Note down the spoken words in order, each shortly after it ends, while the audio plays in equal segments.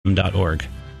.org.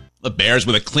 The Bears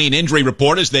with a clean injury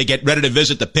report as they get ready to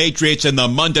visit the Patriots in the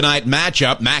Monday night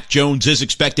matchup. Mac Jones is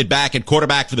expected back at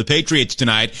quarterback for the Patriots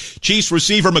tonight. Chiefs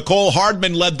receiver Mecole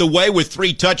Hardman led the way with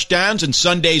 3 touchdowns in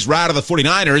Sunday's rout of the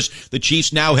 49ers. The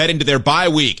Chiefs now head into their bye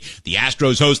week. The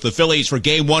Astros host the Phillies for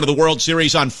Game 1 of the World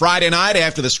Series on Friday night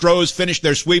after the Stros finished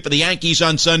their sweep of the Yankees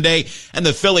on Sunday, and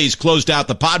the Phillies closed out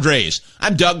the Padres.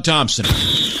 I'm Doug Thompson.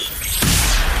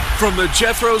 From the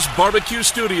Jethro's Barbecue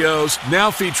Studios, now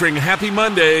featuring Happy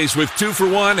Mondays with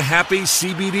 2-for-1 Happy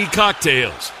CBD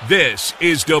cocktails. This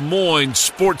is Des Moines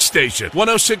Sports Station,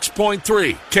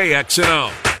 106.3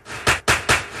 KXNO.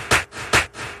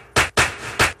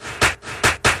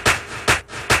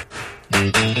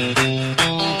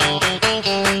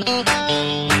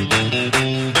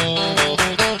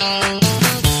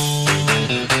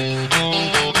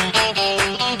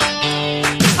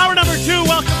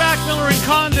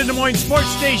 Des Moines Sports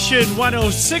Station,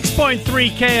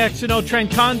 106.3 KXNO. Trent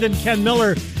Condon, Ken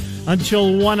Miller,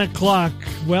 until 1 o'clock.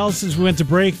 Well, since we went to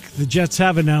break, the Jets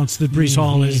have announced that Breece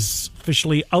Hall is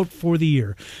officially out for the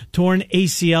year. Torn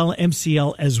ACL,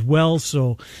 MCL as well.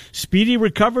 So, speedy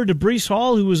recovery to Breece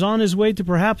Hall, who was on his way to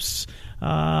perhaps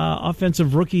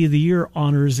Offensive Rookie of the Year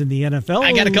honors in the NFL.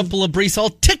 I got a couple of Breece Hall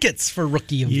tickets for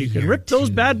Rookie of the Year. You can rip those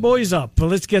bad boys up. But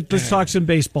let's talk some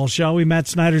baseball, shall we? Matt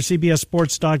Snyder,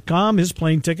 CBSSports.com. His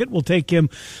plane ticket will take him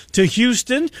to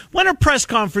Houston. When are press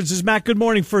conferences, Matt? Good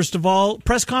morning, first of all.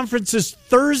 Press conferences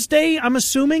Thursday, I'm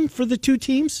assuming, for the two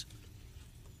teams?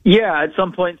 Yeah, at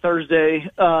some point Thursday.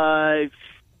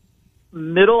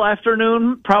 Middle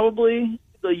afternoon, probably.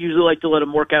 They usually like to let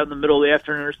them work out in the middle of the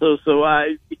afternoon or so. So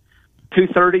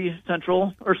 2:30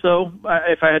 Central or so,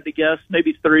 if I had to guess.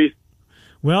 Maybe 3.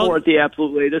 Well, or at the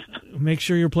absolute latest. Make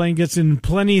sure your plane gets in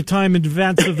plenty of time in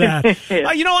advance of that. Yeah.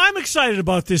 I'm excited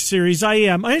about this series. I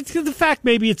am. The fact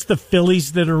maybe it's the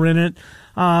Phillies that are in it.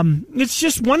 It's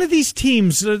just one of these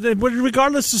teams,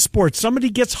 regardless of sports, somebody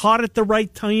gets hot at the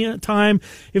right time.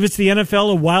 If it's the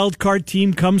NFL, a wild card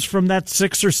team comes from that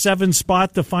 6 or 7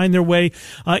 spot to find their way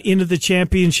into the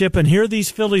championship. And here these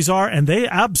Phillies are, and they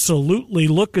absolutely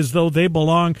look as though they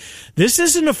belong. This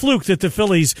isn't a fluke that the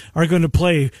Phillies are going to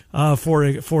play for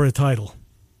a title.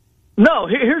 No,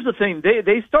 here's the thing.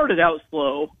 They started out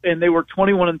slow, and they were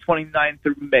 21-29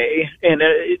 through May, and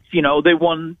they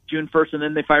won June 1st, and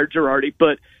then they fired Girardi.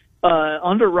 But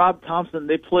under Rob Thompson,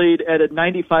 they played at a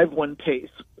 95-win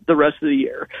pace the rest of the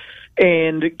year.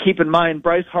 And keep in mind,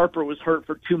 Bryce Harper was hurt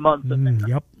for 2 months in there.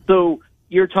 Yep. So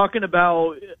you're talking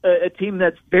about a team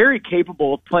that's very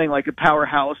capable of playing like a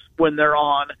powerhouse when they're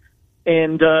on.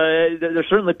 And they're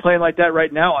certainly playing like that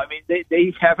right now. I mean,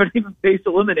 they haven't even faced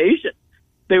elimination.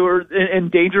 They were in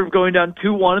danger of going down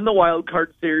 2-1 in the wild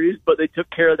card series, but they took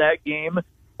care of that game.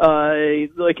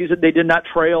 Like you said, they did not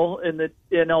trail in the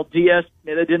NLDS.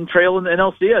 They didn't trail in the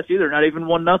NLCS either, not even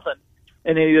 1-0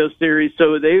 in any of those series.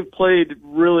 So they've played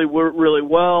really, really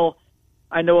well.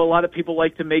 I know a lot of people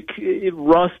like to make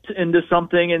rust into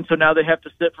something, and so now they have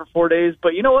to sit for 4 days.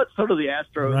 But you know what? So do the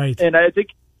Astros. Right. And I think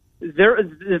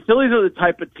the Phillies are the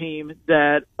type of team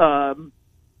that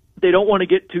they don't want to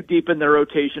get too deep in their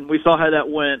rotation. We saw how that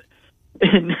went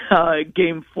in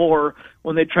Game 4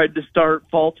 when they tried to start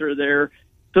Falter there.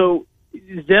 So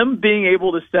them being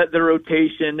able to set their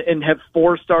rotation and have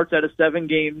 4 starts out of 7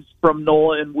 games from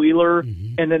Nola and Wheeler,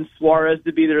 and then Suarez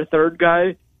to be their third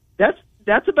guy,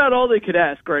 that's about all they could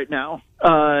ask right now.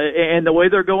 And the way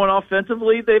they're going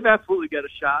offensively, they've absolutely got a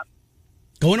shot.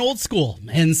 Going old school,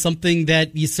 and something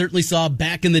that you certainly saw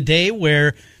back in the day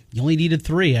where you only needed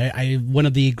 3. One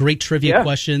of the great trivia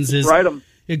questions is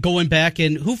going back,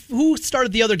 and who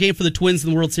started the other game for the Twins in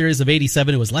the World Series of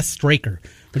 '87? It was Les Straker,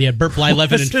 but he had Burt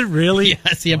Blyleven. Was it really?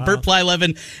 Yes, he had Burt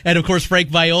Blyleven, and of course Frank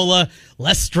Viola.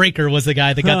 Les Straker was the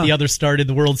guy that got the other start in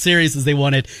the World Series as they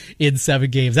won it in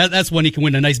 7 games. That's when he can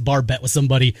win a nice bar bet with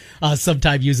somebody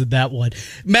sometime using that one.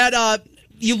 Matt,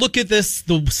 you look at this,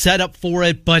 the setup for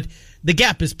it, but the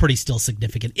gap is pretty still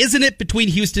significant, isn't it, between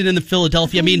Houston and the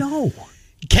Philadelphia? No.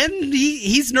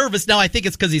 He's nervous now. I think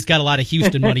it's because he's got a lot of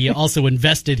Houston money also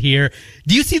invested here.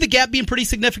 Do you see the gap being pretty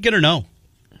significant or no?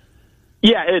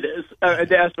 Yeah, it is.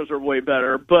 The Astros are way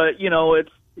better, but it's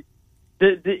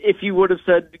if you would have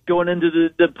said going into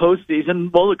the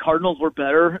postseason, well, the Cardinals were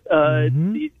better,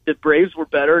 the Braves were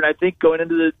better, and I think going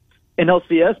into the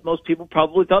NLCS, most people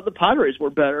probably thought the Padres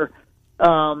were better.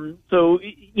 So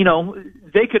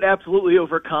they could absolutely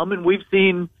overcome, and we've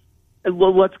seen.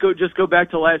 Let's go back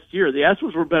to last year. The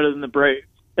Astros were better than the Braves,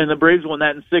 and the Braves won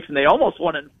that in 6, and they almost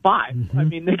won in 5. I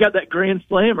mean, they got that grand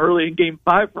slam early in Game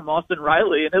 5 from Austin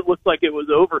Riley, and it looked like it was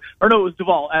over. Or no, it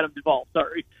was Adam Duvall,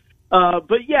 sorry.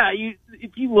 But yeah,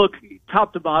 if you look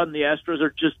top to bottom, the Astros are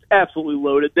just absolutely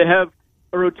loaded. They have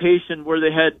a rotation where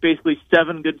they had basically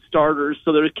 7 good starters,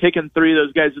 so they're kicking 3 of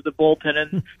those guys at the bullpen.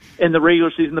 And in the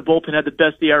regular season, the bullpen had the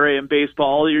best ERA in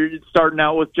baseball. You're starting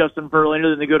out with Justin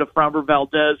Verlander, then they go to Framber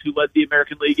Valdez, who led the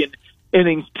American League in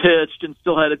innings pitched and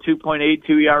still had a 2.82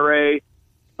 ERA.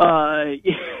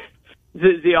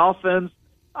 The offense,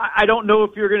 I don't know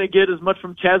if you're going to get as much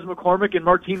from Chas McCormick and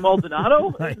Martin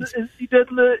Maldonado as you did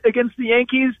against the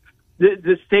Yankees.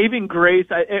 The saving grace,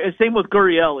 same with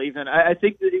Gurriel even. I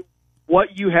think that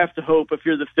what you have to hope if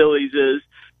you're the Phillies is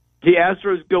the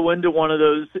Astros go into one of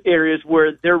those areas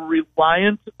where they're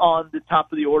reliant on the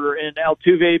top of the order in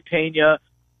Altuve, Pena,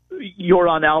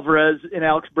 Yordan Alvarez, and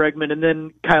Alex Bregman, and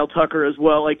then Kyle Tucker as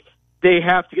well. Like, they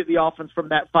have to get the offense from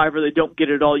that 5 or they don't get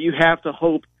it all. You have to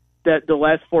hope that the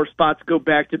last 4 spots go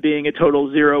back to being a total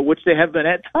 0, which they have been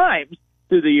at times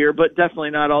through the year, but definitely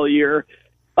not all year.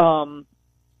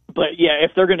 But yeah,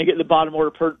 if they're going to get the bottom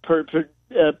order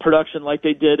production like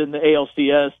they did in the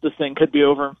ALCS, this thing could be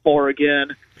over in 4 again.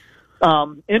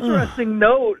 Interesting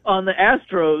note on the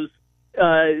Astros,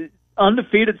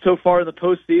 undefeated so far in the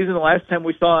postseason. The last time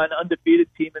we saw an undefeated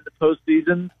team in the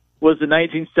postseason was the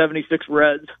 1976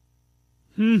 Reds.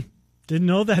 Didn't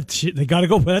know that. They got to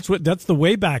go. That's the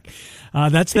way back.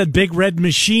 That's that Big Red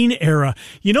Machine era.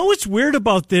 You know what's weird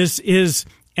about this is,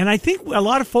 and I think a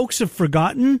lot of folks have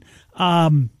forgotten.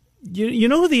 You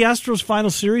know who the Astros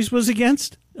final series was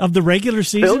against of the regular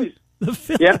season? Phillies. The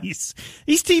Phillies. Yeah.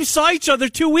 These teams saw each other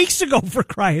 2 weeks ago, for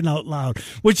crying out loud,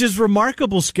 which is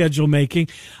remarkable schedule making.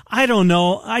 I don't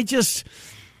know.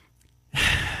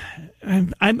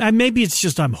 Maybe it's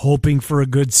just I'm hoping for a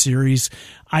good series.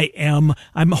 I'm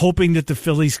hoping that the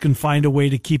Phillies can find a way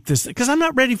to keep this, because I'm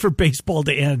not ready for baseball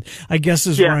to end, I guess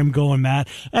is where I'm going, Matt.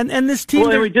 And this team.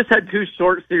 Well, we just had 2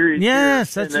 short series.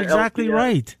 Yes, that's exactly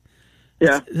right.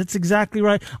 Yeah. That's exactly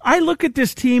right. I look at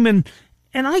this team and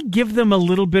I give them a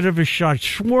little bit of a shot.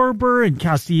 Schwarber and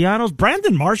Castellanos.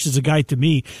 Brandon Marsh is a guy to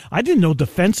me. I didn't know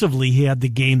defensively he had the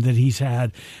game that he's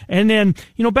had. And then,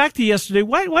 back to yesterday,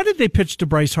 why did they pitch to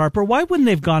Bryce Harper? Why wouldn't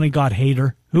they have gone and got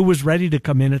Hader, who was ready to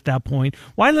come in at that point?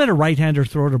 Why let a right-hander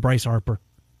throw to Bryce Harper?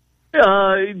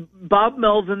 Bob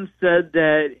Melvin said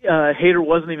that Hader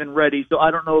wasn't even ready, so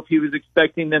I don't know if he was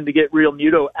expecting them to get Real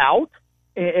Muto out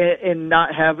and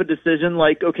not have a decision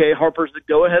like, okay, Harper's the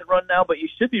go-ahead run now, but you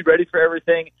should be ready for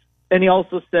everything. And he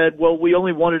also said, well, we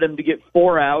only wanted him to get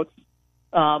 4 outs,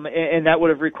 and that would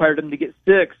have required him to get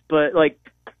 6. But,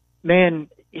 man,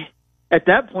 at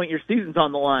that point, your season's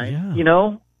on the line,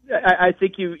 I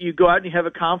think you go out and you have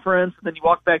a conference, and then you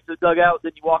walk back to the dugout,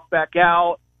 then you walk back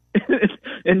out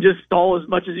and just stall as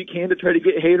much as you can to try to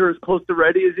get Hader as close to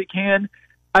ready as you can.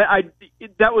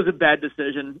 That was a bad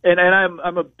decision, and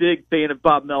I'm a big fan of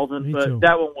Bob Melvin, but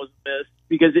that one was missed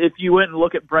because if you went and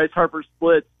look at Bryce Harper's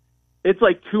splits, it's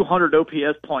like 200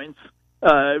 OPS points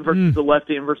versus the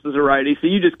lefty and versus a righty, so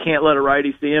you just can't let a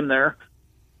righty see him there.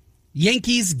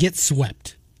 Yankees get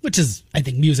swept, which is, I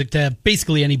think, music to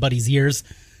basically anybody's ears,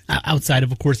 outside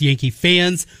of course, Yankee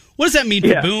fans. What does that mean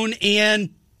for Boone?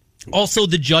 And also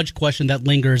the Judge question that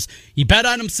lingers. He bet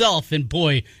on himself, and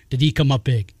boy, did he come up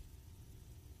big.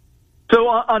 So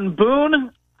on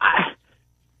Boone,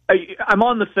 I'm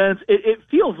on the fence. It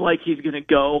feels like he's going to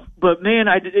go, but man,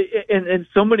 in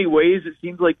so many ways, it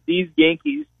seems like these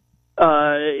Yankees,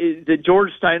 the George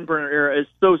Steinbrenner era is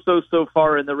so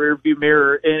far in the rearview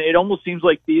mirror, and it almost seems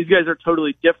like these guys are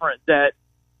totally different. That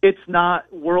it's not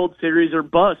World Series or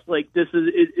bust. Like this.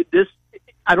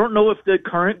 I don't know if the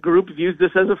current group views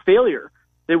this as a failure.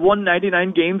 They won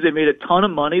 99 games. They made a ton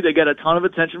of money. They got a ton of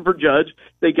attention for Judge.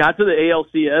 They got to the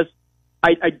ALCS.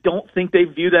 I don't think they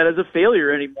view that as a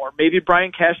failure anymore. Maybe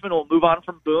Brian Cashman will move on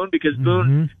from Boone because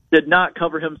Boone did not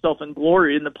cover himself in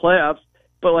glory in the playoffs.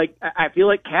 But I feel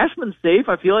like Cashman's safe.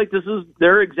 I feel like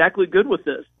they're exactly good with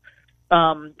this.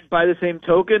 By the same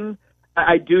token,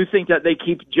 I do think that they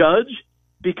keep Judge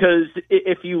because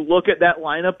if you look at that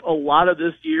lineup, a lot of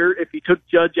this year, if you took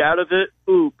Judge out of it,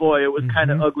 ooh boy, it was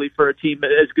kind of ugly for a team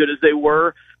as good as they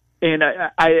were. And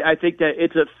I think that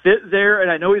it's a fit there, and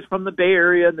I know he's from the Bay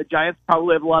Area, and the Giants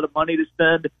probably have a lot of money to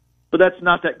spend, but that's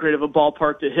not that great of a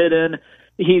ballpark to hit in.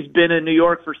 He's been in New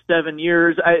York for 7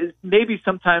 years. Maybe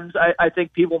sometimes I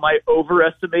think people might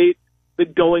overestimate the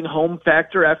going home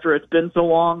factor after it's been so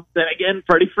long. Then again,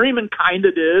 Freddie Freeman kind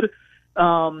of did.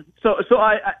 So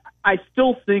I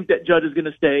still think that Judge is going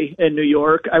to stay in New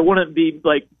York. I wouldn't be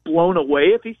blown away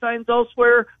if he signs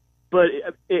elsewhere. but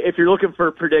if you're looking for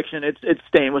a prediction, it's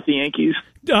staying with the Yankees.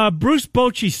 Bruce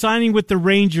Bochy signing with the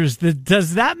Rangers,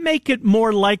 does that make it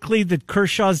more likely that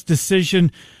Kershaw's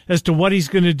decision as to what he's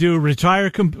going to do, retire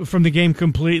from the game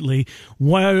completely,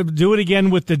 do it again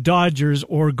with the Dodgers,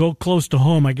 or go close to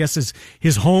home? I guess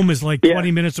his home is like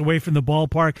 20 minutes away from the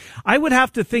ballpark. I would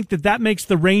have to think that makes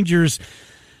the Rangers...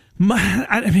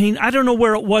 I mean, I don't know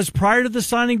where it was prior to the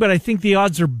signing, but I think the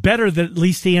odds are better that at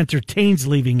least he entertains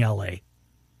leaving L.A.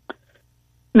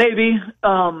 Maybe.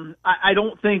 I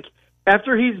don't think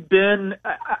after he's been.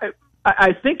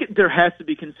 I think there has to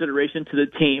be consideration to the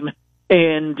team,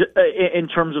 and in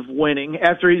terms of winning.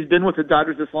 After he's been with the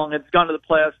Dodgers this long, it's gone to the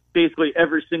playoffs basically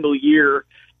every single year.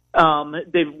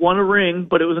 They've won a ring,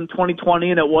 but it was in 2020,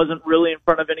 and it wasn't really in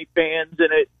front of any fans, and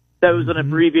that was an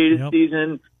abbreviated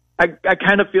season. I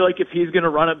kind of feel like if he's going to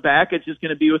run it back, it's just going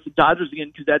to be with the Dodgers again,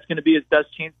 because that's going to be his best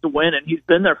chance to win, and he's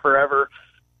been there forever.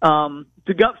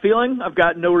 The gut feeling, I've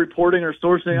got no reporting or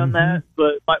sourcing on that,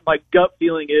 but my gut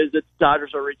feeling is that the Dodgers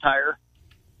will retire.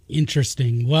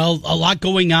 Interesting. Well, a lot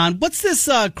going on. What's this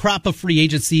crop of free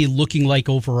agency looking like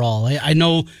overall? I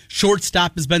know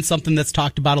shortstop has been something that's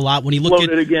talked about a lot. When you look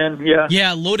loaded again, yeah.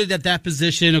 Yeah, loaded at that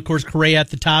position. Of course, Correa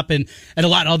at the top, and a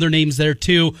lot of other names there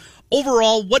too.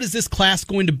 Overall, what is this class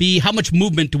going to be? How much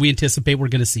movement do we anticipate we're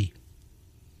going to see?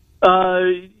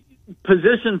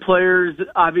 Position players,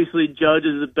 obviously, Judge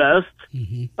is the best.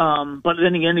 But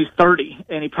then again, he's 30,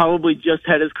 and he probably just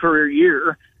had his career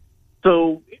year.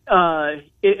 So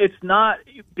it's not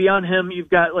beyond him. You've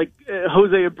got like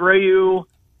Jose Abreu,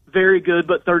 very good,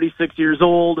 but 36 years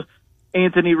old.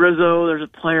 Anthony Rizzo, there's a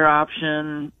player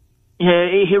option.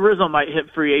 Yeah, Rizzo might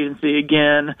hit free agency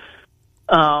again.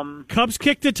 Cubs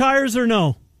kick the tires or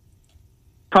no?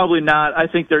 Probably not. I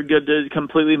think they're good to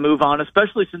completely move on,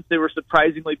 especially since they were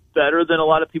surprisingly better than a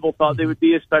lot of people thought they would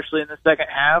be, especially in the second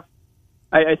half.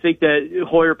 I think that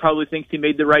Hoyer probably thinks he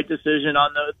made the right decision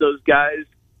on those guys.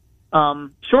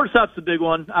 Shortstop's the big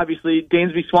one. Obviously,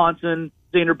 Dansby Swanson,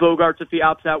 Xander Bogaerts if he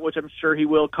opts out, which I'm sure he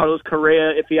will. Carlos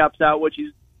Correa if he opts out, which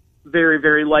he's very,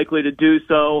 very likely to do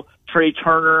so. Trey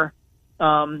Turner.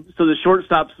 So the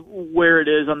shortstop's where it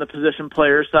is on the position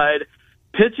player side.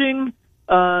 Pitching,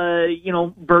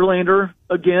 Verlander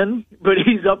again, but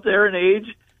he's up there in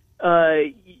age.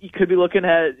 You could be looking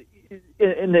at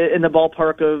in the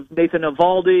ballpark of Nathan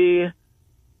Eovaldi,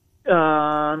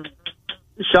 Sean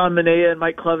Manaea, and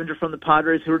Mike Clevenger from the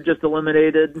Padres, who were just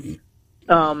eliminated.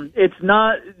 It's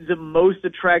not the most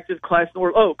attractive class in the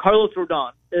world. Oh, Carlos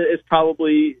Rodon is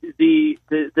probably the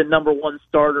number one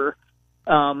starter.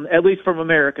 At least from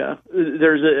America.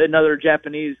 There's another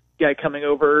Japanese guy coming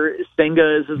over.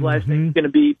 Senga is his last name. He's going to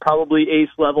be probably ace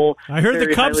level. I heard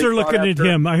the Cubs are looking at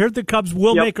him. I heard the Cubs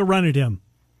will make a run at him.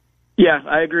 Yeah,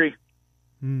 I agree.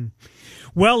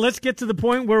 Well, let's get to the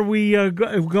point where we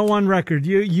go on record.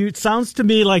 It sounds to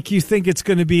me like you think it's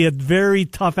going to be a very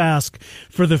tough ask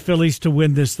for the Phillies to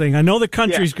win this thing. I know the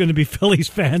country's going to be Phillies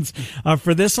fans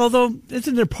for this, although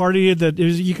isn't there part of you that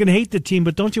you can hate the team,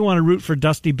 but don't you want to root for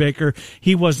Dusty Baker?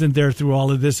 He wasn't there through all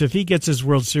of this. If he gets his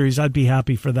World Series, I'd be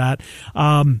happy for that.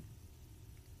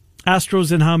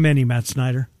 Astros in how many, Matt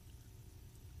Snyder?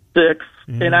 6.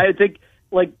 Yeah. And I think,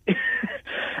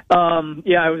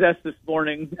 I was asked this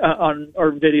morning on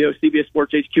our video, CBS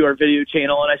Sports HQ, our video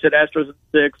channel, and I said Astros at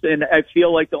 6. And I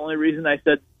feel like the only reason I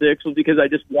said 6 was because I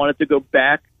just wanted to go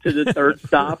back to the third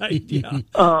stop. Right, yeah.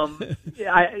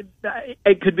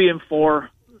 It could be in 4.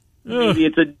 Maybe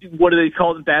it's what do they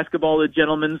call it in basketball, the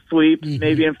gentleman's sweep,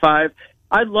 maybe in 5.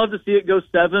 I'd love to see it go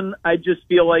 7. I just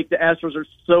feel like the Astros are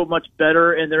so much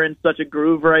better, and they're in such a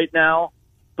groove right now.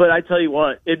 But I tell you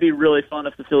what, it'd be really fun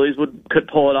if the Phillies could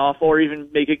pull it off or even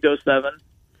make it go 7.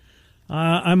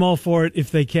 I'm all for it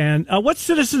if they can. What's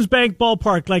Citizens Bank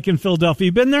Ballpark like in Philadelphia?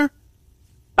 You been there?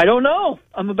 I don't know.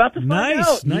 I'm about to find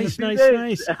out. Nice.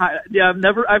 Yeah,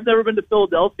 I've never been to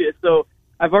Philadelphia, so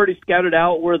I've already scouted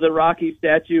out where the Rocky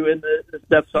statue and the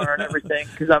steps are and everything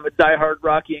because I'm a diehard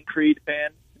Rocky and Creed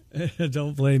fan.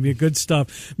 Don't blame you. Good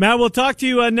stuff. Matt, we'll talk to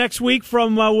you next week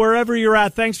from wherever you're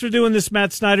at. Thanks for doing this,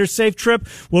 Matt Snyder. Safe trip.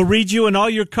 We'll read you and all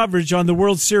your coverage on the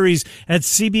World Series at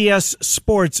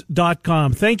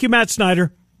cbssports.com. Thank you, Matt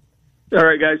Snyder. All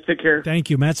right, guys. Take care. Thank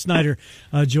you. Matt Snyder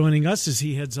joining us as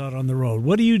he heads out on the road.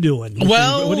 What are you doing?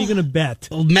 Well, what are you going to bet?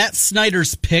 Well, Matt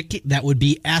Snyder's pick, that would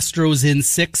be Astros in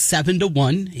 6,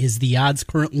 7-1 is the odds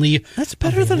currently. That's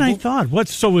better than I thought.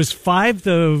 So is 5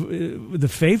 the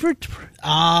favorite?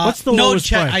 What's the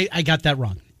lowest price? I got that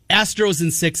wrong. Astros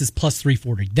in 6 is plus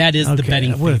 340. That is the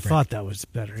betting favorite. I would have thought that was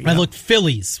better. Yeah. I looked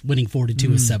Phillies winning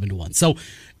 4-2 is 7-1. So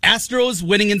Astros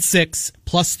winning in 6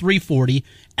 plus 340.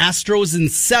 Astros in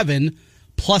 7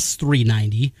 plus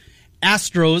 390.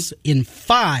 Astros in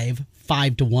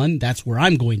 5-1. That's where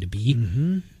I'm going to be.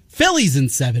 Mm-hmm. Phillies in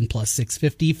 7 plus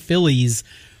 650. Phillies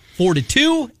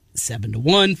 4-2,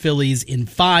 7-1. Phillies in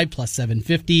 5 plus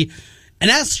 750. An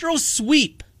Astros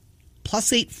sweep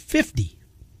plus 850.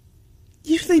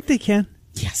 You think they can?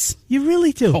 Yes. You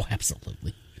really do? Oh,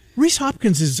 absolutely. Rhys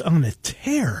Hopkins is on a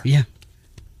tear. Yeah.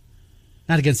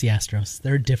 Not against the Astros.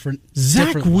 They're different.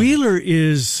 Zach Wheeler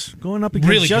is going up against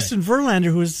really Justin Verlander,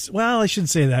 who is, well, I shouldn't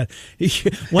say that.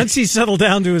 Once he settled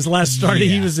down to his last start,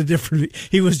 he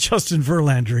was Justin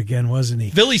Verlander again, wasn't he?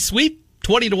 Philly sweep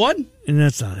 20-1. And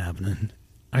that's not happening.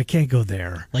 I can't go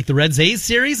there. Like the Reds A's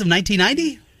series of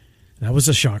 1990? That was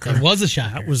a shocker. It was a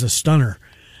shocker. That was a stunner.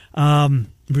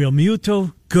 Real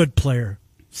Muto, good player.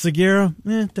 Segura,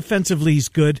 defensively he's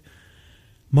good.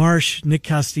 Marsh, Nick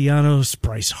Castellanos,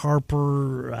 Bryce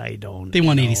Harper, I don't know. They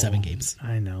won 87 games.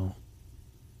 I know.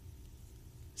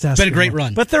 It's been a great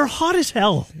run. But they're hot as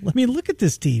hell. I mean, look at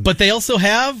this team. But they also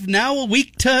have now a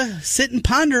week to sit and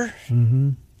ponder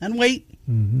and wait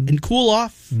and cool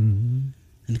off. And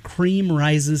the cream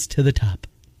rises to the top.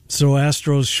 So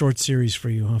Astros short series for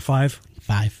you, huh? 5?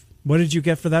 5. What did you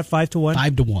get for that? 5-1?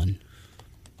 5-1.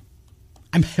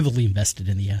 I'm heavily invested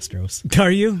in the Astros.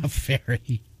 Are you?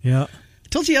 Very. Yeah. I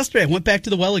told you yesterday, I went back to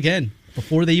the well again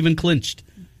before they even clinched.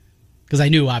 Because I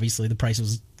knew, obviously, the price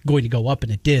was going to go up,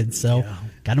 and it did. So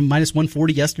got them minus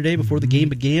 140 yesterday before the game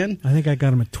began. I think I got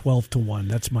them at 12-1.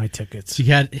 That's my tickets. So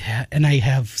and I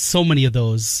have so many of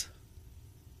those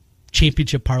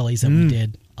championship parlays that we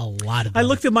did. A lot of them. I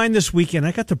looked at mine this weekend.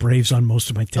 I got the Braves on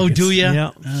most of my tickets. Oh, do you?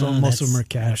 Yeah. So most of them are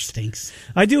cash. That stinks.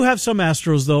 I do have some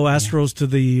Astros, though. Astros to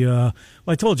the, well,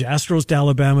 I told you, Astros to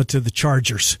Alabama to the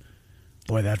Chargers.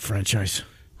 Boy, that franchise.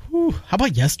 Whew. How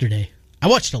about yesterday? I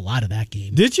watched a lot of that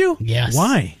game. Did you? Yes.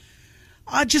 Why?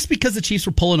 Just because the Chiefs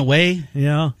were pulling away.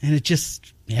 Yeah. And it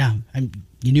just,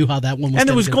 you knew how that one was. And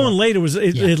it was going late.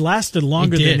 It lasted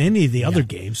longer than any of the other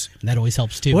games. And that always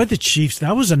helps, too. Boy, the Chiefs,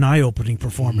 that was an eye-opening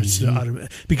performance.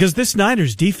 Because this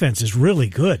Niners defense is really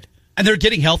good. And they're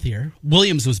getting healthier.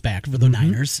 Williams was back for the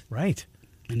Niners. Right.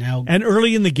 And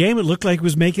early in the game, it looked like it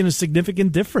was making a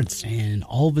significant difference. And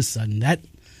all of a sudden, that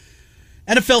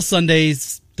NFL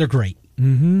Sundays, they're great.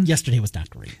 Mm-hmm. Yesterday was not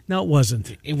great. No, it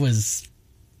wasn't. It was,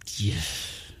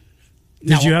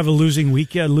 Did you have a losing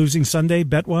weekend, losing Sunday,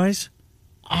 bet-wise?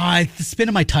 The spin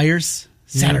of my tires.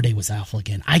 Saturday was awful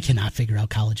again. I cannot figure out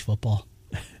college football.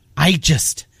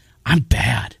 I'm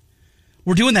bad.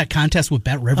 We're doing that contest with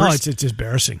Bet Rivers. Oh, it's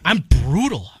embarrassing. I'm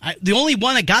brutal. The only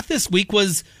one I got this week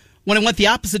was when I went the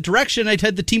opposite direction. I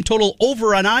had the team total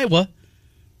over on Iowa.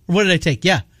 Or what did I take?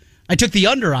 Yeah. I took the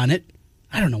under on it.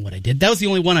 I don't know what I did. That was the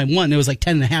only one I won. It was like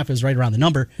 10.5. It was right around the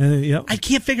number. I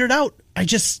can't figure it out. I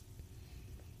just,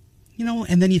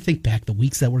 and then you think back the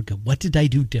weeks that were good. What did I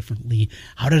do differently?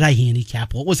 How did I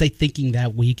handicap? What was I thinking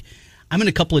that week? I'm in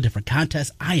a couple of different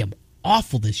contests. I am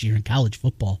awful this year in college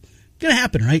football. Going to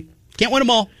happen, right? Can't win them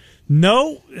all.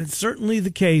 No, it's certainly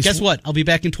the case. Guess what? I'll be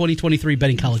back in 2023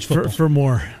 betting college football. For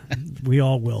more. We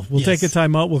all will. We'll take a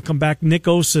time out. We'll come back. Nick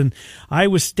Osen,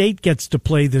 Iowa State gets to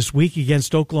play this week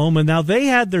against Oklahoma. Now, they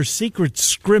had their secret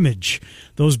scrimmage,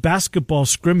 those basketball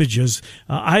scrimmages.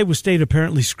 Iowa State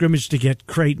apparently scrimmaged to get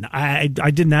Creighton. I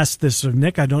didn't ask this of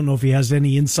Nick. I don't know if he has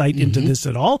any insight into this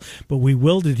at all, but we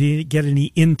will. Did he get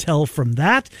any intel from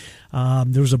that?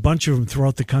 There was a bunch of them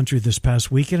throughout the country this past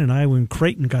weekend, and Iowa and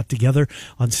Creighton got together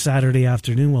on Saturday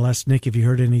afternoon. We'll ask Nick if he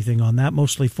heard anything on that,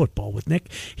 mostly football with Nick.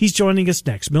 He's joining us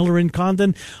next. Miller and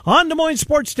Condon on Des Moines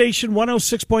Sports Station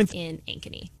 106.3 in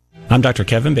Ankeny. I'm Dr.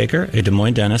 Kevin Baker, a Des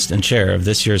Moines dentist and chair of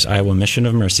this year's Iowa Mission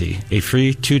of Mercy, a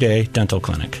free 2-day dental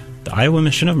clinic. The Iowa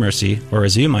Mission of Mercy, or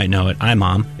as you might know it,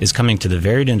 IMOM, is coming to the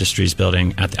Varied Industries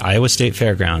building at the Iowa State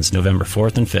Fairgrounds November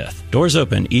 4th and 5th. Doors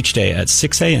open each day at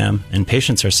 6 a.m., and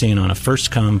patients are seen on a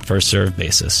first-come, first-served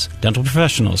basis. Dental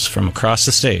professionals from across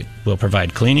the state will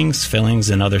provide cleanings,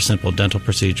 fillings, and other simple dental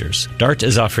procedures. DART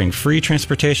is offering free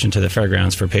transportation to the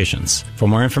fairgrounds for patients. For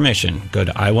more information, go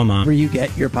to IowaMom. Where you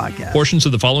get your podcast. Portions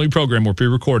of the following program were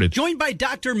pre-recorded. Joined by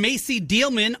Dr. Macy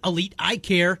Dealman, Elite Eye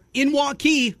Care in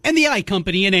Waukee, and the Eye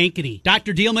Company in Ankeny.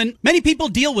 Dr. Dealman, many people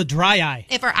deal with dry eye.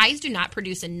 If our eyes do not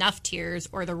produce enough tears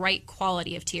or the right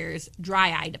quality of tears, dry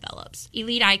eye develops.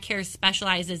 Elite Eye Care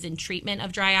specializes in treatment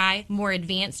of dry eye. More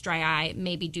advanced dry eye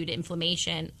may be due to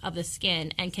inflammation of the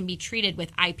skin and can be treated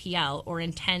with IPL, or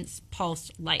intense pulse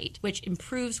light, which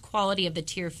improves quality of the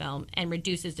tear film and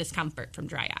reduces discomfort from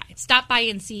dry eye. Stop by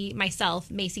and see myself,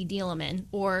 Macy Dealman,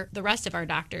 or the rest of our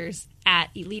doctors at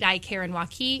Elite Eye Care in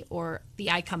Waukee or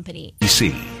the Eye Company.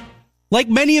 Like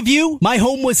many of you, my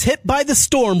home was hit by the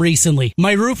storm recently.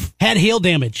 My roof had hail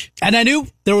damage, and I knew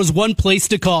there was one place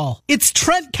to call. It's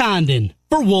Trent Condon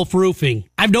for Wolf Roofing.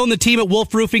 I've known the team at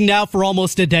Wolf Roofing now for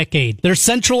almost a decade. They're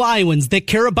Central Iowans that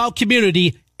care about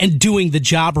community and doing the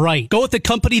job right. Go with a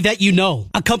company that you know,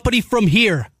 a company from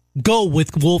here. Go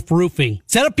with Wolf Roofing.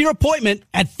 Set up your appointment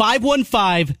at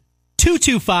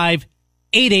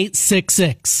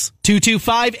 515-225-8866.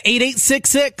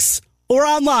 225-8866 or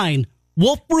online,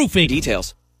 Wolf Roofing.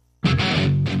 Details.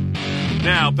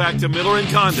 Now back to Miller and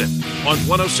Condon on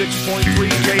 106.3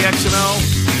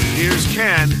 KXNO. Here's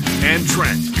Ken and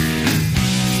Trent.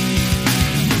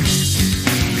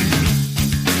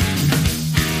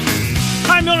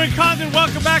 Hi, Miller and Condon.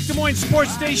 Welcome back to Des Moines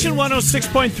Sports Station,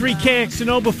 106.3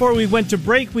 KXNO. Before we went to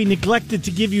break, we neglected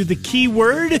to give you the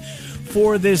keyword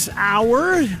for this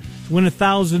hour. Win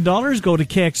 $1,000. Go to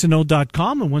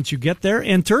KXNO.com, and once you get there,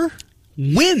 enter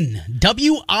WIN,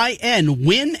 W-I-N,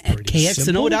 win at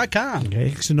KXNO.com.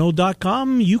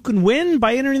 KXNO.com. You can win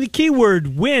by entering the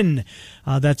keyword WIN.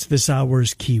 That's this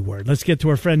hour's keyword. Let's get to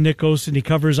our friend Nick Osen. He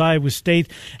covers Iowa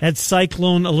State at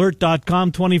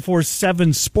CycloneAlert.com,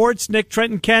 24/7 sports. Nick,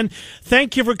 Trent, and Ken,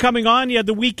 thank you for coming on. You had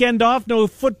the weekend off, no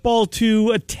football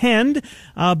to attend.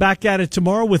 Back at it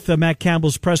tomorrow with Matt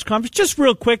Campbell's press conference. Just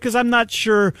real quick, because I'm not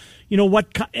sure,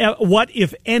 what,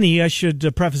 if any, I should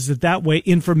preface it that way,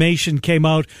 information came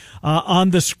out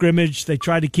on the scrimmage. They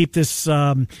tried to keep this,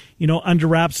 under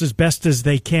wraps as best as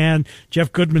they can.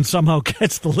 Jeff Goodman somehow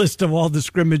gets the list of all the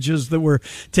scrimmages that were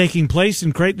taking place,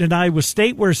 and Creighton and Iowa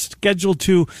State were scheduled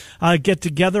to get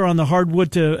together on the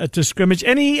hardwood to scrimmage.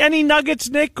 Any nuggets,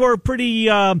 Nick, or pretty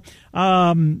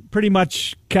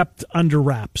much kept under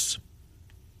wraps?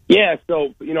 Yeah,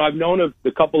 so I've known of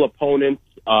the couple opponents,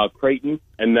 Creighton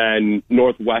and then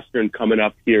Northwestern coming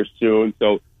up here soon.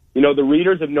 So the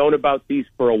readers have known about these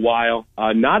for a while.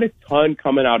 Not a ton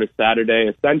coming out of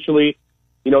Saturday. Essentially,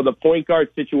 the point guard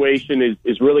situation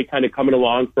is really kind of coming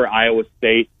along for Iowa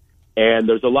State, and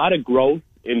there's a lot of growth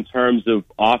in terms of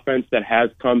offense that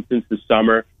has come since the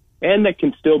summer and that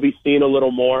can still be seen a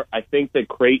little more. I think that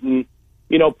Creighton,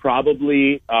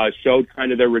 probably showed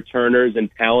kind of their returners and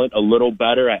talent a little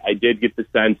better. I did get the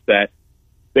sense that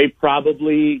they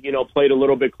probably, played a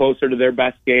little bit closer to their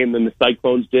best game than the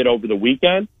Cyclones did over the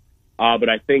weekend. But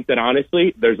I think that,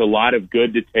 honestly, there's a lot of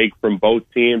good to take from both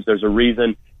teams. There's a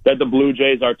reason that the Blue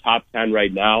Jays are top 10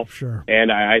 right now. Sure.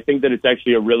 And I think that it's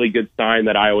actually a really good sign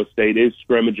that Iowa State is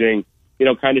scrimmaging,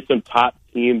 kind of some top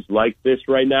teams like this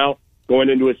right now, going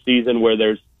into a season where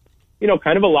there's,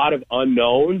 kind of a lot of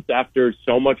unknowns after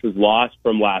so much was lost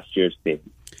from last year's team.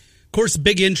 Of course,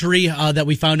 big injury that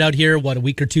we found out here, a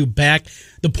week or two back.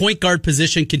 The point guard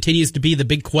position continues to be the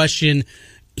big question.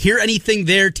 Hear anything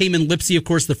there? Taman Lipsey, of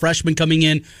course, the freshman coming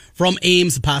in from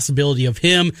Ames, the possibility of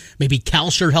him. Maybe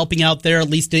Kalsher helping out there, at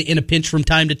least in a pinch from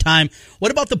time to time.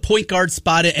 What about the point guard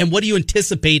spot, and what do you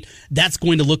anticipate that's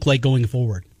going to look like going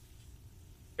forward?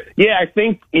 Yeah, I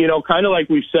think, kind of like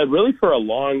we've said, really for a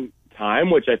long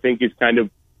time, which I think is kind of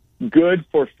good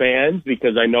for fans,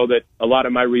 because I know that a lot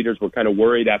of my readers were kind of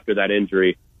worried after that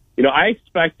injury. I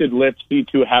expected Lipsey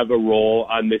to have a role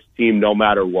on this team no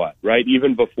matter what, right?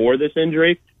 Even before this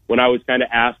injury, when I was kind of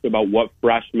asked about what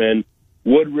freshman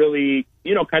would really,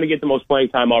 kind of get the most playing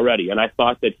time already. And I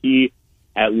thought that he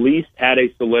at least had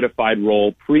a solidified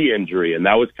role pre-injury, and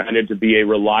that was kind of to be a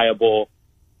reliable,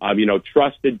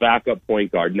 trusted backup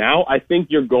point guard. Now I think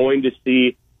you're going to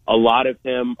see a lot of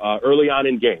him early on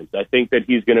in games. I think that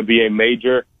he's going to be a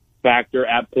major factor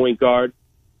at point guard.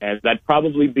 And that'd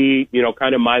probably be,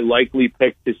 kind of my likely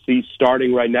pick to see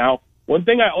starting right now. One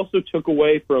thing I also took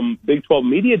away from Big 12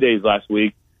 Media Days last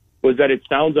week was that it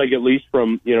sounds like, at least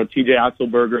from, TJ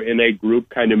Otzelberger in a group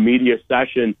kind of media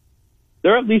session,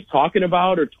 they're at least talking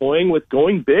about or toying with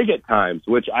going big at times,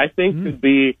 which I think could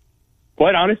be,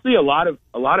 quite honestly, a lot of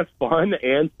fun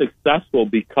and successful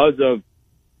because of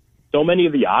so many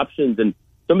of the options and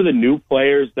some of the new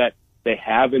players that they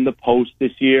have in the post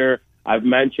this year. I've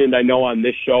mentioned, I know on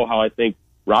this show, how I think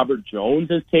Robert Jones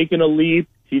has taken a leap.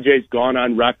 TJ's gone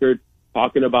on record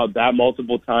talking about that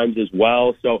multiple times as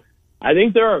well. So I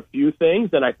think there are a few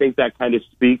things, and I think that kind of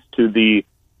speaks to the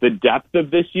depth of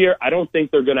this year. I don't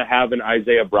think they're going to have an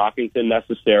Isaiah Brockington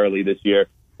necessarily this year,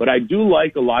 but I do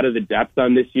like a lot of the depth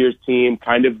on this year's team,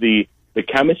 kind of the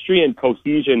chemistry and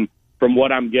cohesion from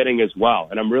what I'm getting as well.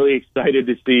 And I'm really excited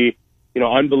to see,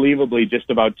 unbelievably just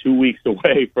about 2 weeks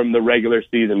away from the regular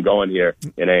season going here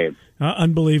in Ames.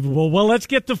 Unbelievable. Well, let's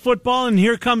get to football, and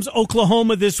here comes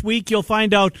Oklahoma this week. You'll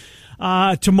find out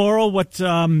tomorrow what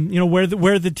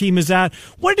where the team is at.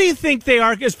 What do you think they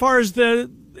are as far as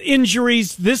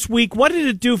injuries this week. What did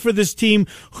it do for this team?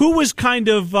 Who was kind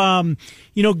of,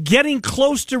 getting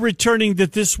close to returning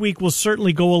that this week will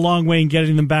certainly go a long way in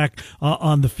getting them back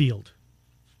on the field?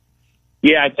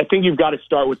 Yeah, I think you've got to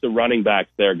start with the running backs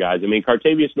there, guys. I mean,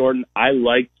 Cartavious Norton, I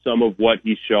liked some of what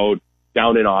he showed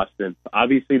down in Austin.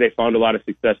 Obviously, they found a lot of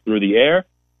success through the air,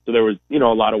 so there was, a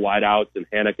lot of wideouts and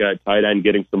Hanukkah at tight end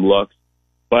getting some looks.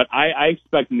 But I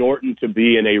expect Norton to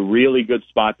be in a really good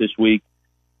spot this week.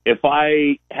 If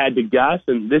I had to guess,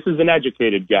 and this is an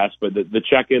educated guess, but the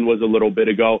check-in was a little bit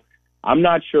ago, I'm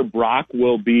not sure Brock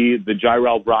will be the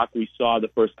Jirel Brock we saw the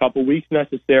first couple weeks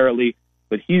necessarily,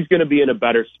 but he's going to be in a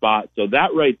better spot. So that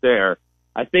right there,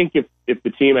 I think if the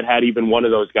team had even one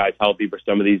of those guys healthy for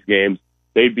some of these games,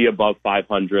 they'd be above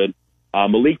 500.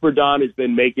 Malik Verdon has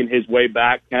been making his way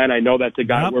back. Ken, I know that's a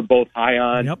guy we're both high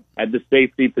on at the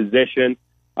safety position.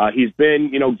 He's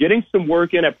been, getting some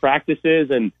work in at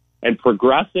practices and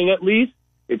progressing at least.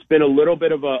 It's been a little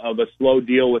bit of a slow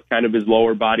deal with kind of his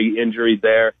lower body injury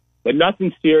there, but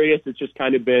nothing serious. It's just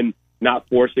kind of been not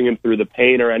forcing him through the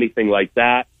pain or anything like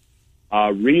that.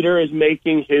 Reeder is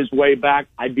making his way back.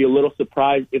 I'd be a little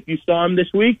surprised if you saw him this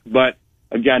week, but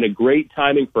again, a great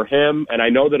timing for him. And I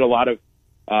know that a lot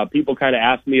of people kind of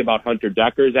asked me about Hunter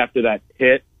Dekkers after that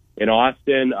hit in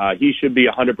Austin. He should be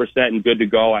 100% and good to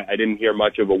go. I didn't hear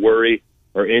much of a worry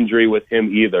or injury with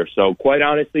him either. So quite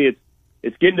honestly,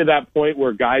 it's getting to that point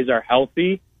where guys are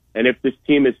healthy. And if this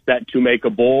team is set to make a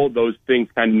bowl, those things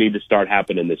kind of need to start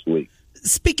happening this week.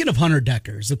 Speaking of Hunter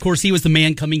Dekkers, of course, he was the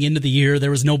man coming into the year.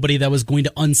 There was nobody that was going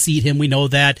to unseat him. We know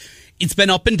that. It's been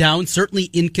up and down, certainly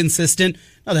inconsistent.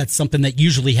 Now, that's something that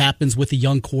usually happens with a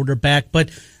young quarterback.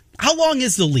 But how long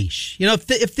is the leash?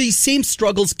 If these same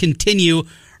struggles continue,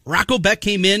 Rocco Beck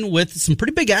came in with some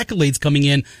pretty big accolades coming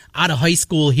in out of high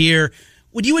school here.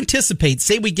 Would you anticipate,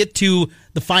 say we get to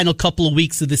the final couple of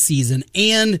weeks of the season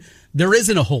and there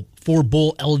isn't a hope for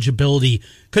bowl eligibility,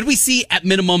 could we see at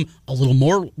minimum a little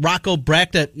more Rocco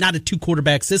Beck, not a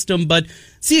 2-quarterback system, but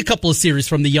see a couple of series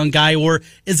from the young guy, or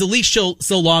is the leash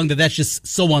so long that that's just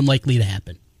so unlikely to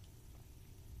happen?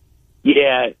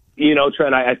 Yeah,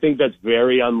 Trent, I think that's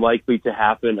very unlikely to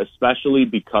happen, especially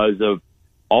because of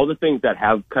all the things that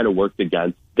have kind of worked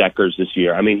against Dekkers this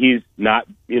year. I mean, he's not,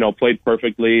 played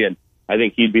perfectly, and I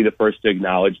think he'd be the first to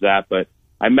acknowledge that. But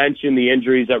I mentioned the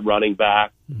injuries at running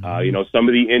back, some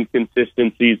of the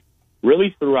inconsistencies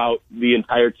really throughout the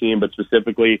entire team, but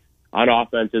specifically on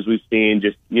offense, as we've seen,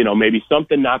 just, maybe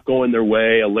something not going their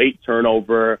way, a late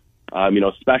turnover,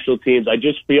 special teams. I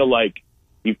just feel like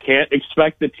you can't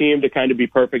expect the team to kind of be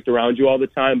perfect around you all the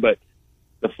time, but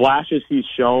the flashes he's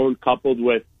shown, coupled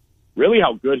with really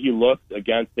how good he looked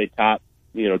against a top,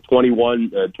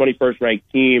 21st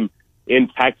ranked team in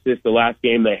Texas, the last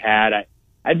game they had,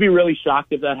 I'd be really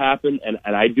shocked if that happened. And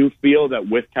I do feel that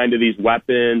with kind of these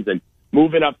weapons and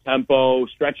moving up tempo,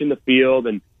 stretching the field,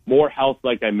 and more health,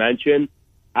 like I mentioned,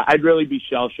 I'd really be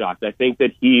shell-shocked. I think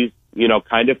that he's,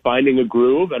 kind of finding a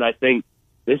groove, and I think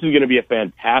this is going to be a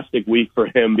fantastic week for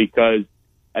him because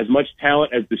as much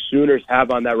talent as the Sooners have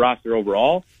on that roster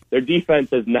overall, their defense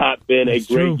has not been a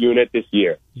great unit this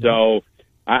year. Yeah. So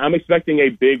I'm expecting a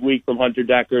big week from Hunter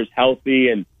Dekkers, healthy,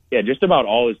 and just about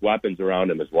all his weapons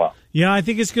around him as well. Yeah, I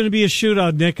think it's going to be a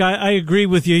shootout, Nick. I agree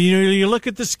with you. You look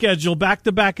at the schedule,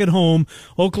 back-to-back at home,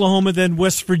 Oklahoma, then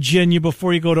West Virginia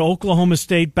before you go to Oklahoma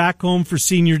State, back home for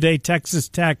Senior Day, Texas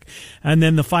Tech, and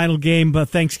then the final game,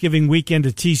 Thanksgiving weekend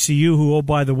at TCU, who, oh,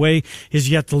 by the way, is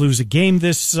yet to lose a game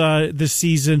this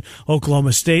season.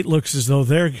 Oklahoma State looks as though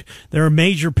they're a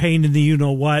major pain in the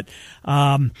you-know-what.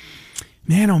 Man,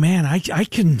 oh, man, I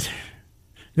can...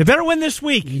 They better win this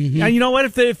week. Mm-hmm. And you know what?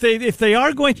 If they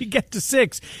are going to get to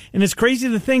 6, and it's crazy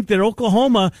to think that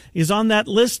Oklahoma is on that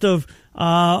list of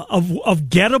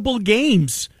gettable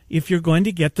games if you're going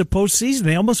to get to postseason.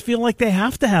 They almost feel like they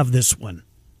have to have this one.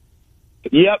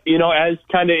 Yep. As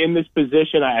kind of in this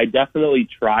position, I definitely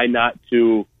try not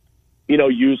to,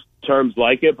 use terms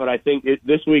like it, but I think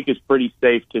this week is pretty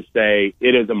safe to say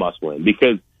it is a must-win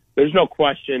because there's no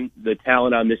question the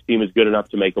talent on this team is good enough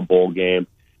to make a bowl game.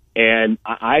 And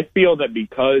I feel that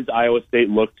because Iowa State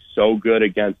looked so good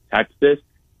against Texas,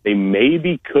 they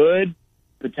maybe could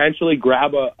potentially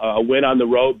grab a win on the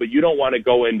road, but you don't want to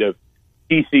go into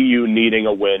TCU needing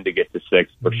a win to get to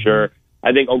 6 for sure.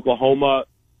 I think Oklahoma,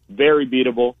 very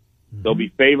beatable. They'll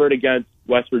be favored against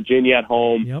West Virginia at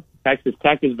home. Yep. Texas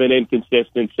Tech has been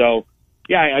inconsistent. So,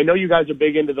 yeah, I know you guys are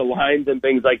big into the lines and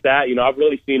things like that. I've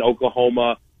really seen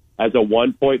Oklahoma as a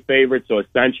 1-point favorite, so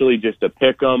essentially just a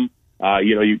pick 'em.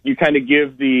 You kind of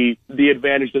give the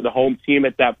advantage to the home team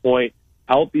at that point.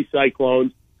 Healthy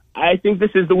Cyclones. I think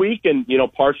this is the week, and,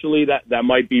 partially that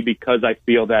might be because I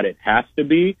feel that it has to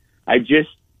be.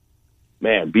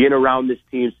 Being around this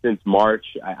team since March,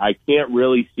 I can't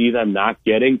really see them not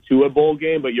getting to a bowl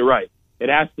game, but you're right. It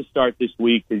has to start this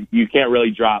week because you can't really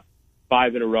drop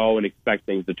 5 in a row and expect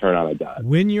things to turn on a dime.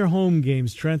 Win your home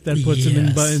games, Trent. That puts them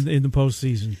in the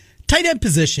postseason. Tight end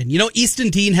position. Easton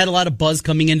Dean had a lot of buzz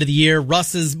coming into the year.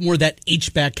 Russ is more that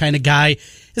H-back kind of guy.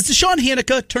 Has Deshaun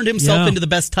Hanukkah turned himself into the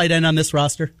best tight end on this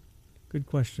roster? Good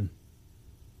question.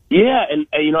 Yeah, and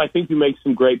I think you make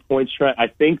some great points, Trent. I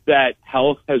think that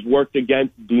health has worked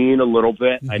against Dean a little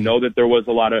bit. I know that there was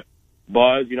a lot of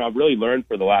buzz. I've really learned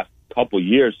for the last couple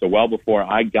years, so well before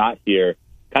I got here,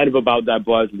 kind of about that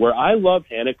buzz. Where I love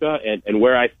Hanukkah and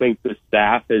where I think the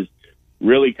staff has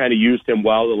really kind of used him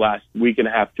well the last week and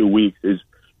a half, 2 weeks, is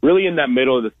really in that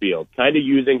middle of the field, kind of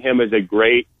using him as a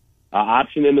great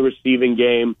option in the receiving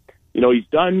game. He's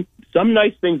done some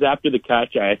nice things after the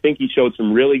catch. I think he showed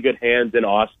some really good hands in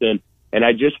Austin, and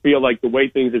I just feel like the way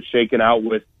things have shaken out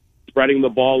with spreading the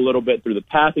ball a little bit through the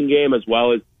passing game, as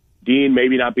well as Dean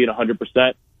maybe not being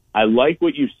 100%, I like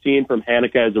what you've seen from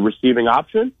Hanukkah as a receiving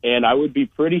option, and I would be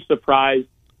pretty surprised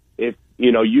if,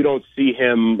 you don't see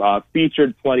him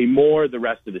featured plenty more the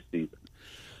rest of the season.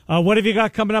 What have you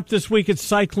got coming up this week at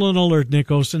Cyclone Alert, Nick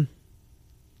Osen?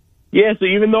 Yeah, so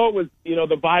even though it was,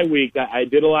 the bye week, I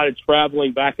did a lot of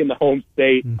traveling back in the home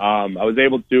state. I was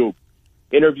able to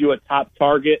interview a top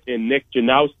target in Nick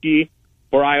Janowski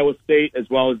for Iowa State, as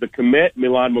well as the commit,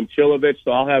 Milan Momcilovic.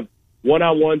 So I'll have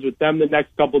one-on-ones with them the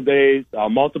next couple days,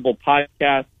 multiple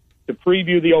podcasts to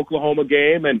preview the Oklahoma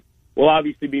game, and we'll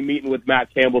obviously be meeting with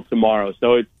Matt Campbell tomorrow.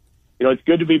 So it's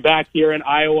good to be back here in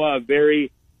Iowa, a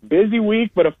very busy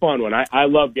week, but a fun one. I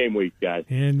love game week, guys.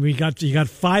 And you got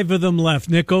 5 of them left.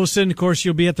 Nick Osen, of course,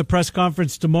 you'll be at the press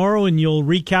conference tomorrow, and you'll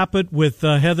recap it with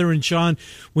Heather and Sean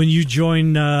when you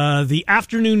join the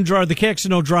afternoon drive, the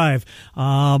KXNO Drive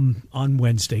on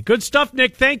Wednesday. Good stuff,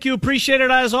 Nick. Thank you. Appreciate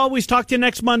it as always. Talk to you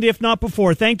next Monday, if not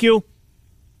before. Thank you.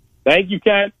 Thank you,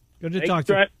 Ken. Good to talk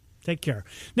to you. Take care.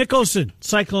 Nick Osen,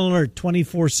 Cyclone Alert,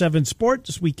 24/7 Sport.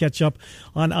 As we catch up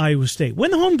on Iowa State.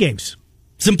 Win the home games.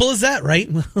 Simple as that, right?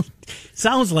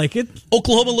 Sounds like it.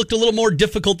 Oklahoma looked a little more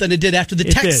difficult than it did after the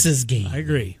Texas game. I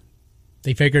agree.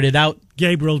 They figured it out.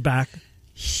 Gabriel's back.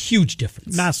 Huge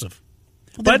difference. Massive.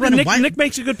 Well, but Nick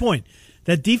makes a good point.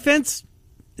 That defense,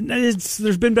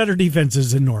 there's been better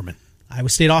defenses in Norman. Iowa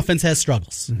State offense has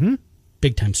struggles. Mm-hmm.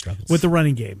 Big-time struggles. With the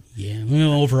running game. Yeah,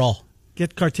 overall.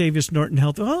 Get Cartavius Norton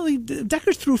healthy. Well,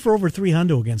 Deckers threw for over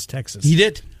 300 against Texas. He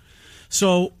did.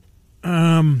 So,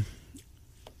 winnable.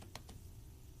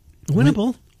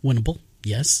 Winnable,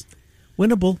 yes.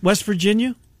 Winnable. West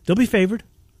Virginia, they'll be favored.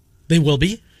 They will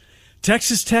be.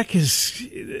 Texas Tech is,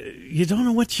 you don't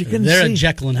know what you're going to see. They're a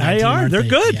Jekyll and Hyde team. They're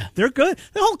good. Yeah. They're good.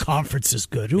 The whole conference is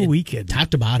good. Who are we kidding? Top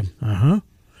to bottom. Uh-huh.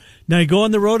 Now you go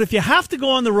on the road. If you have to go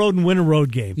on the road and win a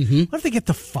road game, what if they get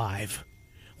to 5?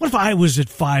 What if I was at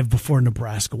 5 before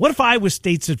Nebraska? What if Iowa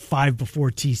State's at 5 before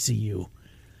TCU?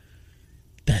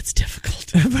 That's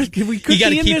difficult. But we could you got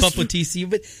to keep up with TCU.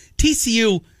 But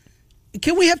TCU,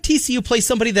 can we have TCU play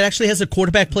somebody that actually has a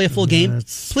quarterback play a full game?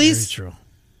 That's please? Very true.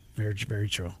 Very, very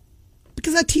true.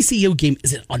 Because that TCU game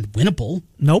isn't unwinnable.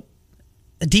 Nope.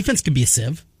 The defense can be a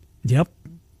sieve. Yep.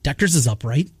 Deckers is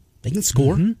upright. They can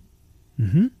score.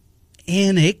 Mm-hmm.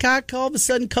 And Haycock all of a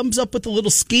sudden comes up with a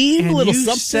little scheme, a little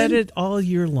something. You said it all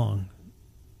year long.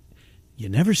 You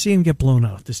never see him get blown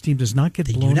out. This team does not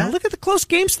get blown out. Look at the close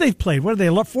games they've played. What are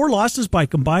they? 4 losses by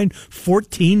combined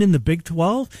 14 in the Big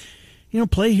 12.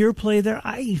 Play here, play there.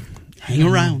 Hang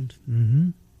around. Mm-hmm.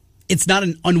 It's not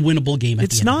an unwinnable game.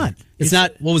 It's not. It's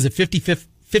not. What was it?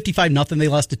 55-0. They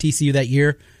lost to TCU that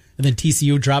year, and then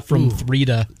TCU dropped from 3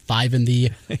 to 5 in the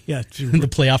in the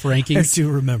playoff rankings. I do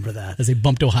remember that as they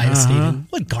bumped Ohio State.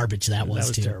 What garbage that was!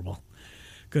 That was terrible.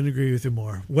 Couldn't agree with you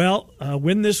more. Well,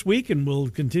 win this week, and we'll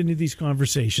continue these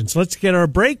conversations. Let's get our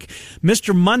break.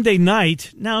 Mr. Monday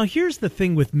Night. Now, here's the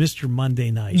thing with Mr.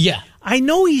 Monday Night. Yeah. I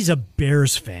know he's a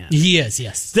Bears fan. He is,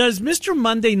 yes. Does Mr.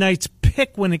 Monday Night's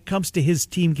pick when it comes to his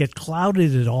team get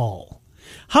clouded at all?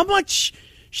 How much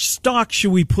stock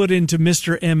should we put into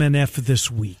Mr. MNF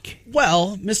this week?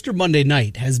 Well, Mr. Monday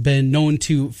Night has been known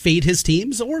to fade his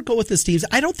teams or go with his teams.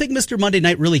 I don't think Mr. Monday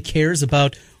Night really cares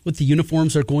about what the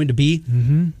uniforms are going to be.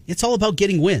 Mm-hmm. It's all about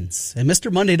getting wins. And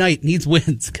Mr. Monday Night needs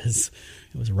wins because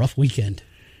it was a rough weekend.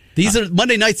 These are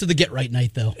Monday nights are the get right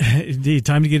night, though. Indeed,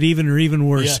 time to get even or even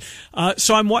worse. Yeah.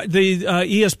 So I'm the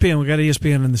ESPN. We got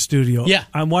ESPN in the studio. Yeah,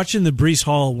 I'm watching the Breece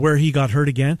Hall where he got hurt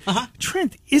again.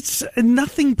 Trent, it's a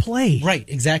nothing play. Right,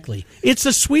 exactly. It's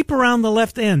a sweep around the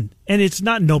left end, and it's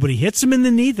not. Nobody hits him in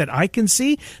the knee that I can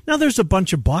see. Now there's a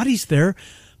bunch of bodies there,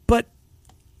 but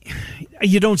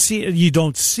you don't see it. You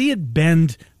don't see it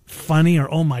bend funny or,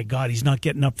 oh my God, he's not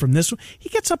getting up from this one. He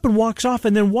gets up and walks off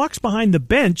and then walks behind the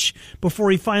bench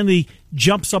before he finally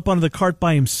jumps up onto the cart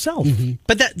by himself.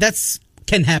 But that's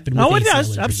can happen with it ACL does,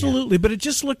 injury, absolutely. But it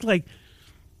just looked like,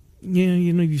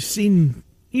 you've seen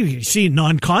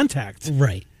non-contact.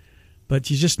 Right. But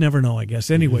you just never know, I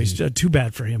guess. Anyways, too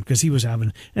bad for him because he was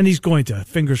having, and he's going to,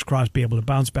 fingers crossed, be able to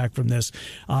bounce back from this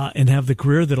and have the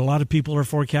career that a lot of people are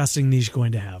forecasting he's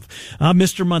going to have.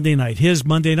 Mr. Monday Night, his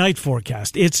Monday Night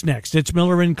forecast. It's next. It's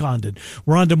Miller and Condon.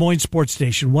 We're on Des Moines Sports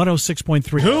Station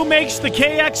 106.3. Who makes the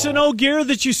KXNO gear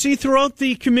that you see throughout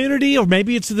the community? Or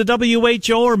maybe it's the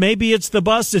WHO, or maybe it's the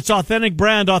bus. It's Authentic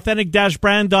Brand,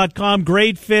 authentic-brand.com.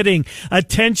 Great fitting,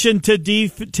 attention to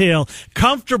detail,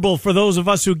 comfortable for those of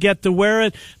us who get to wear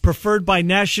it, preferred by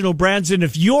national brands. And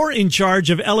if you're in charge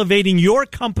of elevating your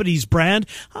company's brand,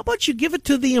 how about you give it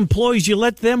to the employees? You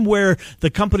let them wear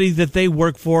the company that they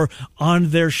work for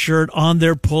on their shirt, on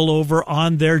their pullover,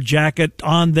 on their jacket,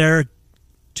 on their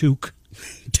toque.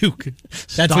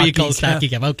 That's what you call a stocking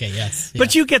cap. Okay, yes.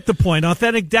 But you get the point.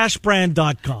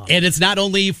 Authentic-brand.com. And it's not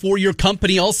only for your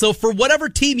company, also for whatever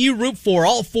team you root for.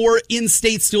 All 4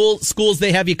 in-state schools,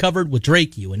 they have you covered with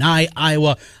Drake, UNI,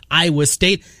 Iowa, Iowa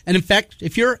State. And in fact,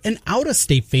 if you're an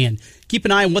out-of-state fan, keep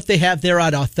an eye on what they have there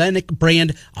at Authentic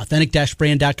Brand.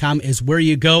 Authentic-brand.com is where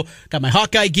you go. Got my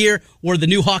Hawkeye gear, wore the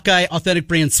new Hawkeye Authentic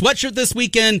Brand sweatshirt this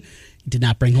weekend. Did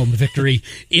not bring home a victory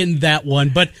in that one.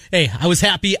 But, hey, I was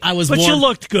happy. I was warm. But you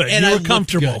looked good. And you were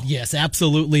comfortable. Good. Yes,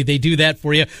 absolutely. They do that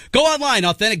for you. Go online,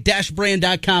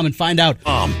 authentic-brand.com, and find out.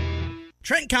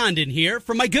 Trent Condon here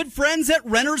from my good friends at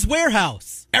Renter's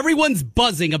Warehouse. Everyone's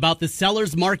buzzing about the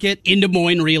seller's market in Des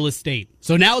Moines real estate.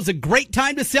 So now is a great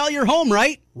time to sell your home,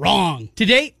 right? Wrong.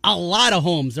 Today, a lot of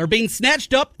homes are being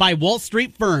snatched up by Wall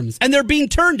Street firms, and they're being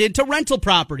turned into rental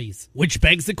properties. Which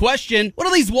begs the question, what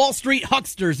do these Wall Street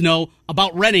hucksters know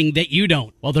about renting that you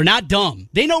don't? Well, they're not dumb.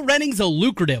 They know renting's a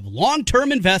lucrative,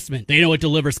 long-term investment. They know it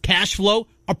delivers cash flow,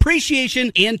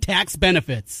 appreciation, and tax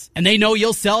benefits. And they know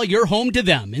you'll sell your home to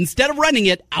them instead of renting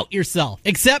it out yourself.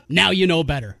 Except now you know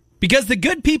better. Because the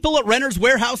good people at Renter's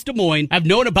Warehouse Des Moines have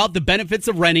known about the benefits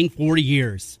of renting for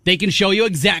years. They can show you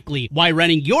exactly why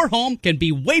renting your home can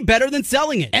be way better than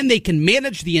selling it. And they can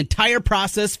manage the entire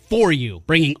process for you,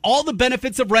 bringing all the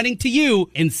benefits of renting to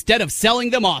you instead of selling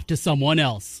them off to someone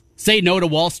else. Say no to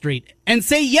Wall Street and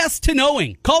say yes to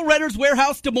knowing. Call Renter's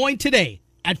Warehouse Des Moines today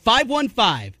at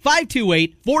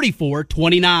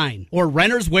 515-528-4429 or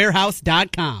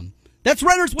renterswarehouse.com. That's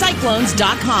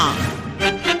Cyclones.com.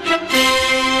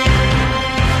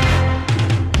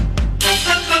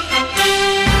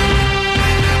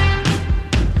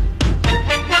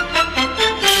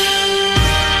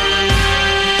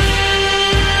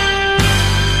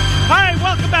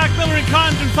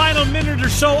 Final minute or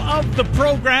so of the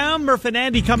program. Murph and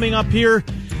Andy coming up here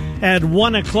at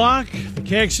 1 o'clock. The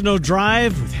KXNO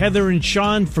Drive with Heather and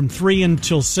Sean from 3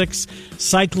 until 6.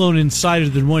 Cyclone Insider,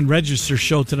 the Des Moines Register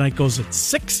show tonight goes at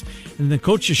 6. And the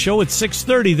Coach's show at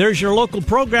 6:30. There's your local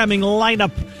programming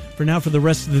lineup for now for the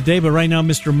rest of the day. But right now,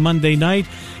 Mr. Monday Night,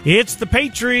 it's the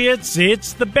Patriots,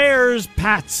 it's the Bears.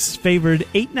 Pats favored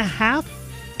 8.5.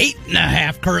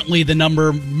 8.5 currently the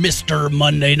number. Mr.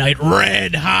 Monday Night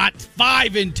red hot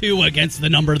 5-2 against the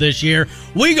number this year.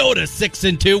 We go to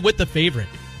 6-2 with the favorite.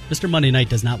 Mr. Monday Night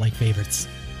does not like favorites.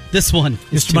 This one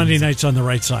is Mr. Monday Night's on the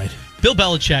right side. Bill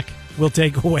Belichick will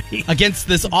take away against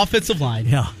this offensive line.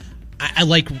 Yeah, I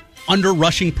like under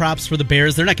rushing props for the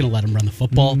Bears. They're not going to let him run the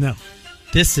football. No,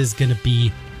 this is going to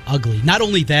be ugly. Not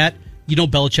only that,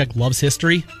 Belichick loves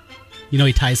history.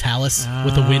 He ties Hallis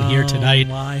with a win here tonight.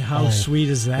 My, how sweet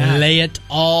is that? Lay it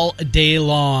all day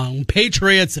long.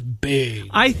 Patriots big.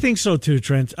 I think so too,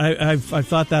 Trent. I've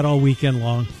thought that all weekend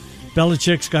long.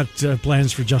 Belichick's got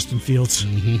plans for Justin Fields.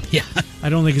 Mm-hmm. Yeah. I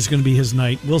don't think it's going to be his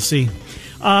night. We'll see.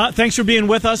 Thanks for being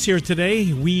with us here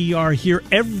today. We are here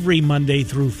every Monday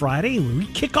through Friday. We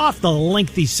kick off the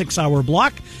lengthy 6-hour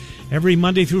block every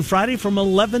Monday through Friday from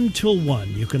 11 till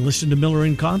 1. You can listen to Miller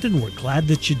and Condon. We're glad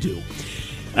that you do.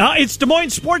 It's Des Moines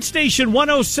Sports Station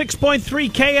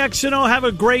 106.3 KXNO. Have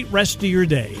a great rest of your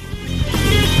day.